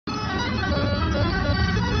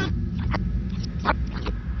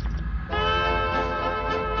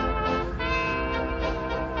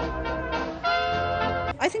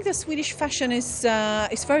think the Swedish fashion is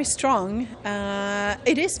very strong.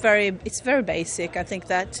 It's very basic. I think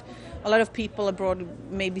that a lot of people abroad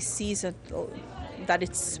maybe sees that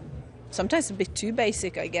it's sometimes a bit too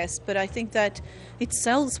basic, I guess. But I think that it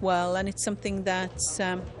sells well, and it's something that's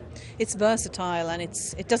it's versatile, and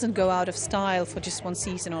it doesn't go out of style for just one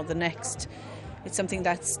season or the next. It's something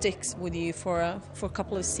that sticks with you for a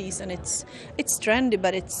couple of seasons. It's trendy,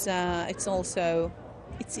 but it's also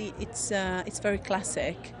it's very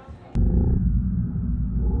classic.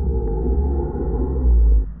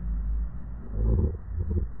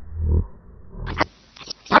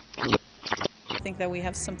 I think that we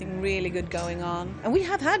have something really good going on, and we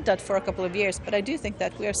have had that for a couple of years. But I do think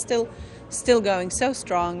that we are still going so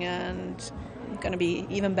strong and going to be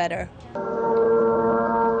even better.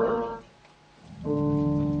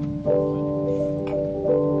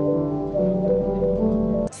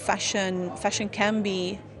 Fashion can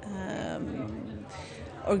be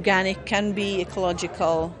organic, can be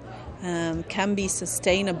ecological, can be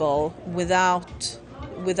sustainable without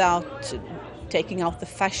taking out the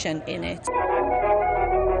fashion in it.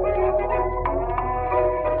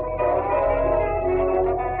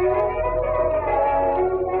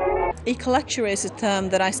 Eco-luxury is a term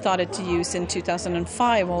that I started to use in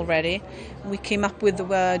 2005 already. We came up with the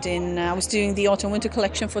word I was doing the autumn-winter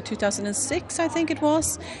collection for 2006, I think it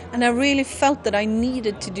was, and I really felt that I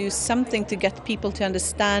needed to do something to get people to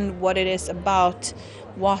understand what it is about,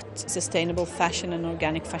 what sustainable fashion and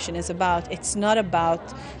organic fashion is about. It's not about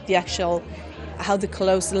the actual how the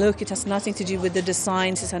clothes look. It has nothing to do with the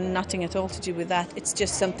designs. It has nothing at all to do with that. It's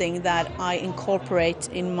just something that I incorporate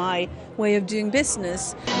in my way of doing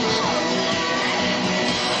business.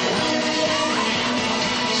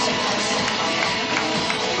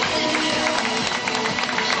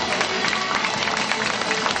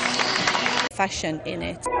 Fashion in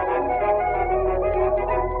it.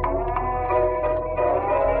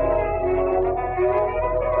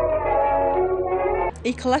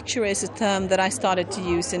 Eco-luxury is a term that I started to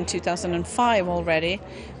use in 2005 already.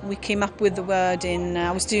 We came up with the word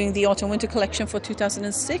I was doing the autumn-winter collection for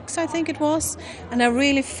 2006, I think it was, and I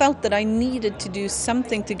really felt that I needed to do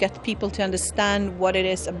something to get people to understand what it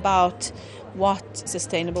is about, what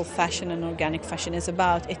sustainable fashion and organic fashion is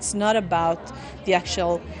about. It's not about the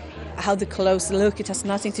actual how the clothes look. It has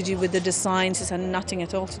nothing to do with the designs. It has nothing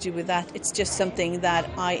at all to do with that. It's just something that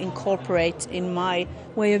I incorporate in my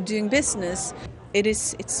way of doing business.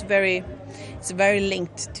 It's very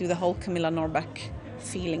linked to the whole Camilla Norrback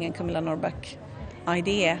feeling and Camilla Norrback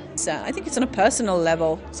idea. So I think it's on a personal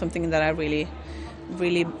level something that I really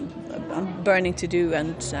I'm burning to do,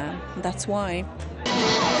 and that's why.